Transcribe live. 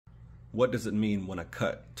What does it mean when a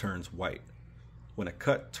cut turns white? When a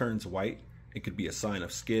cut turns white, it could be a sign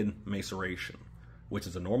of skin maceration, which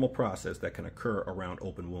is a normal process that can occur around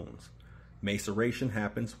open wounds. Maceration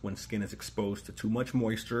happens when skin is exposed to too much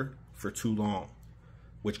moisture for too long,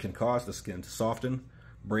 which can cause the skin to soften,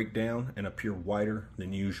 break down, and appear whiter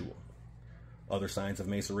than usual. Other signs of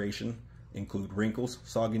maceration include wrinkles,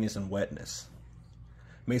 sogginess, and wetness.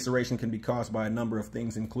 Maceration can be caused by a number of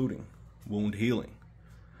things, including wound healing.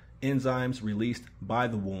 Enzymes released by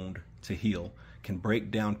the wound to heal can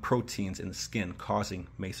break down proteins in the skin, causing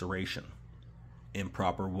maceration.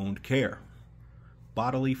 Improper wound care.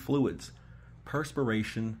 Bodily fluids.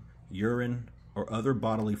 Perspiration, urine, or other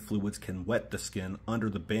bodily fluids can wet the skin under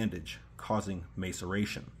the bandage, causing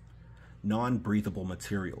maceration. Non-breathable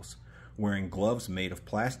materials. Wearing gloves made of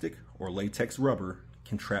plastic or latex rubber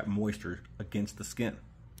can trap moisture against the skin.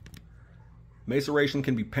 Maceration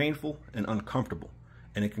can be painful and uncomfortable,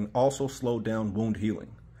 and it can also slow down wound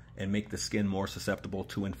healing and make the skin more susceptible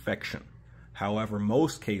to infection. However,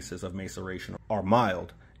 most cases of maceration are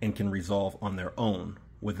mild and can resolve on their own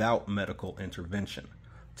without medical intervention.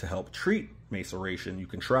 To help treat maceration, you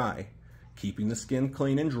can try keeping the skin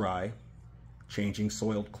clean and dry, changing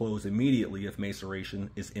soiled clothes immediately if maceration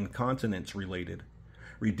is incontinence related,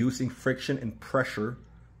 reducing friction and pressure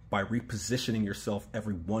by repositioning yourself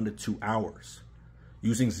every 1 to 2 hours,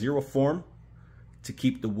 using Zeroform to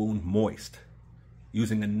keep the wound moist,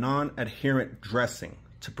 using a non-adherent dressing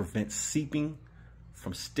to prevent seeping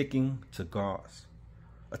from sticking to gauze.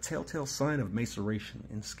 A telltale sign of maceration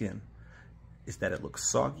in skin is that it looks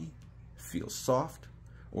soggy, feels soft,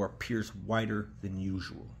 or appears whiter than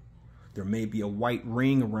usual. There may be a white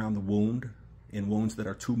ring around the wound in wounds that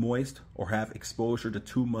are too moist or have exposure to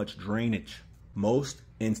too much drainage. Most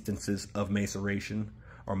instances of maceration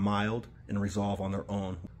are mild and resolve on their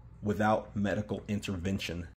own without medical intervention